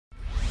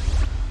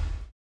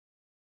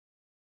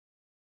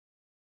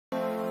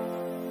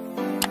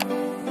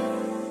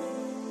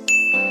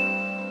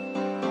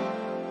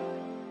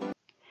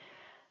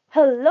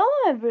Hello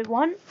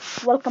everyone,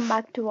 welcome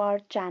back to our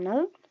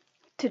channel.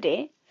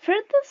 Today, for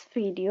this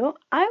video,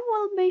 I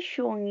will be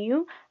showing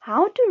you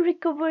how to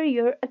recover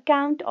your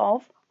account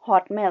of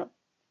Hotmail.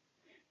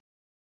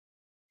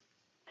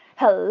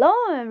 Hello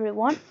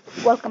everyone,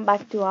 welcome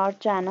back to our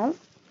channel.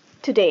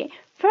 Today,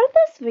 for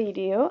this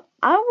video,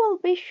 I will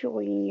be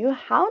showing you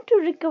how to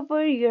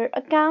recover your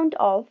account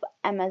of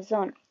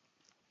Amazon.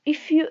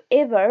 If you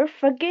ever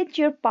forget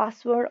your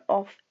password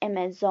of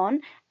Amazon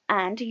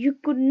and you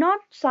could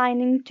not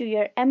sign into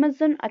your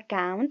Amazon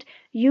account,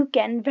 you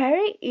can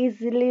very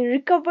easily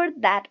recover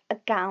that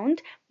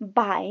account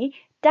by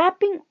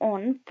tapping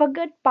on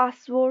Forget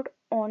Password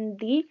on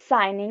the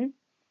signing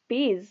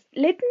page.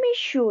 Let me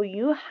show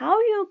you how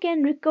you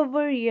can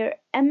recover your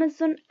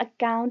Amazon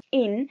account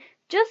in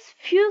just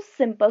few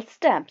simple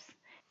steps.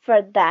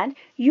 For that,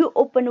 you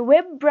open a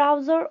web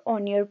browser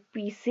on your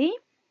PC.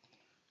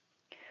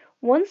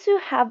 Once you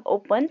have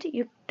opened,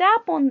 you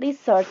tap on the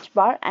search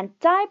bar and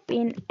type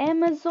in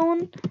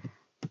amazon.com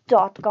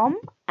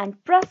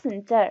and press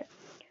enter.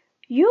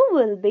 You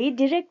will be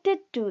directed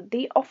to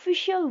the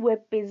official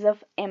web page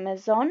of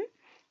Amazon,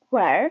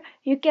 where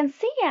you can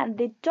see at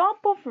the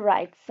top of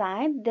right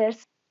side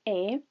there's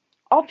a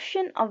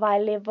option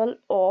available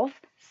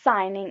of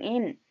signing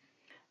in.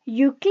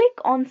 You click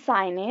on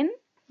sign in.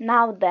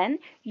 Now then,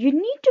 you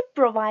need to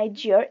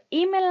provide your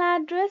email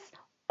address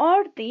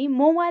or the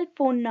mobile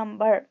phone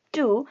number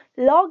to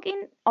log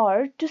in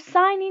or to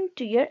sign in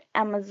to your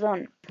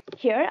Amazon.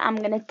 Here I'm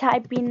going to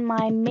type in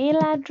my mail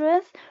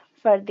address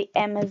for the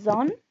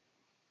Amazon.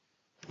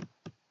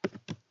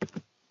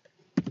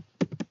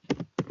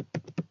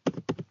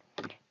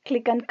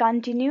 Click on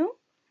continue.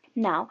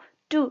 Now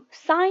to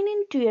sign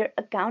in to your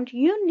account,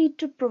 you need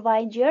to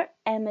provide your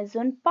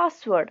Amazon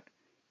password.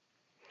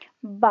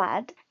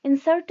 But in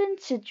certain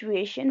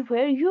situation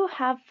where you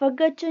have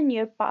forgotten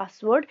your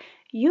password,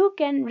 you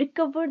can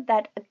recover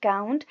that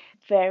account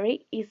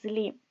very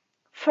easily.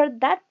 For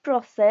that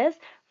process,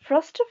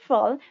 first of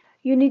all,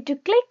 you need to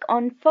click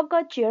on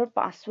Forgot Your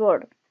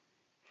Password.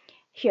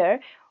 Here,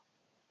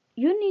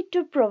 you need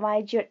to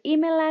provide your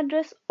email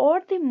address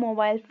or the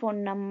mobile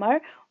phone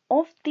number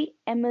of the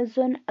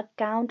Amazon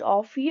account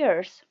of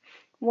yours.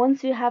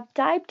 Once you have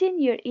typed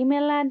in your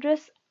email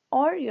address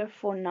or your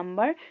phone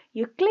number,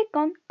 you click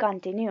on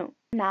continue.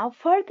 Now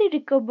for the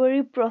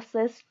recovery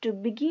process to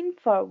begin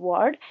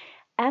forward,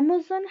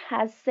 Amazon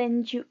has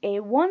sent you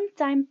a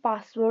one-time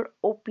password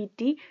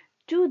OPT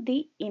to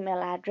the email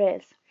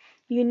address.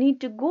 You need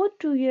to go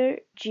to your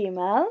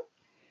Gmail.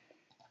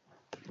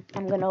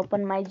 I'm going to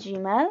open my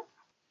Gmail.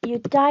 You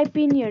type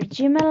in your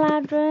Gmail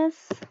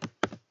address.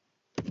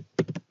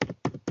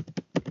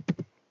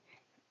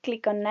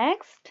 Click on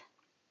next.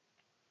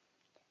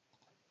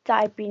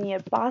 Type in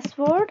your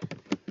password.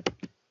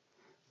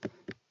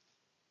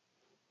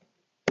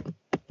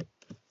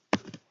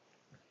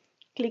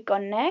 Click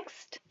on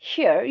next.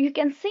 Here you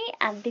can see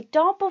at the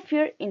top of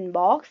your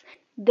inbox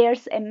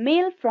there's a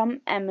mail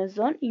from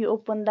Amazon. You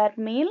open that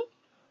mail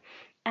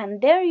and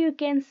there you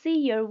can see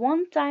your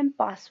one-time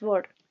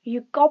password.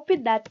 You copy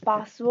that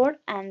password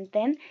and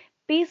then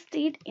paste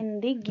it in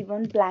the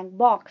given blank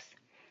box.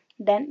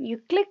 Then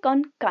you click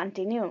on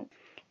continue.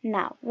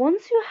 Now,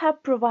 once you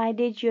have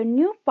provided your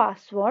new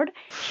password,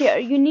 here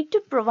you need to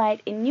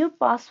provide a new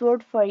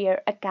password for your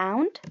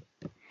account.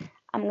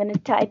 I'm going to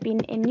type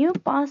in a new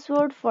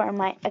password for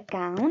my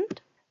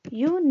account.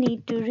 You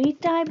need to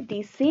retype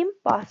the same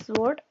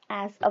password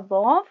as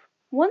above.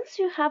 Once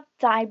you have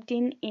typed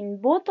in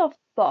both of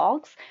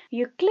box,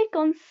 you click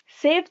on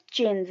Save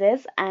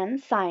Changes and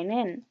sign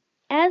in.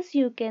 As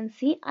you can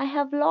see, I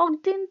have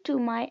logged into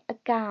my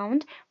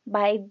account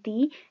by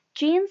the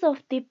change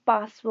of the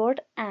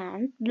password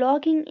and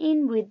logging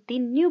in with the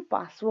new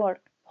password.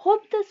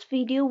 Hope this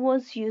video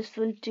was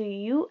useful to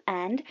you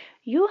and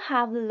you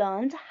have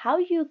learned how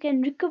you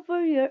can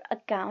recover your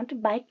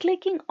account by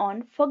clicking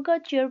on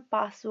Forgot Your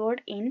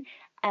Password in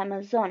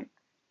Amazon.